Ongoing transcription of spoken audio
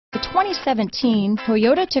2017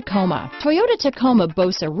 Toyota Tacoma. Toyota Tacoma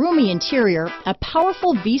boasts a roomy interior, a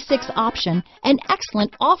powerful V6 option, and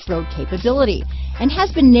excellent off-road capability, and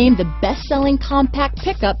has been named the best-selling compact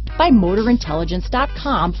pickup by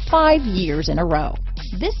MotorIntelligence.com 5 years in a row.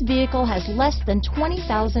 This vehicle has less than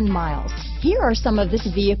 20,000 miles. Here are some of this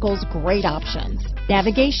vehicle's great options: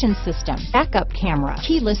 navigation system, backup camera,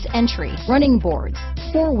 keyless entry, running boards,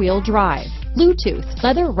 four-wheel drive, Bluetooth,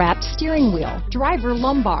 leather-wrapped steering wheel, driver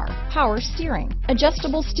lumbar, power steering,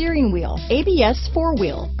 adjustable steering wheel, ABS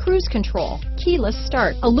four-wheel, cruise control, keyless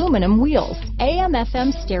start, aluminum wheels,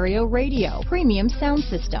 AM/FM stereo radio, premium sound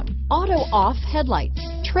system, auto-off headlights,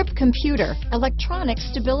 trip computer, electronic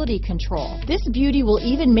stability control. This beauty will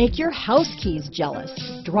even make your house keys jealous.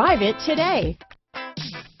 Drive it today.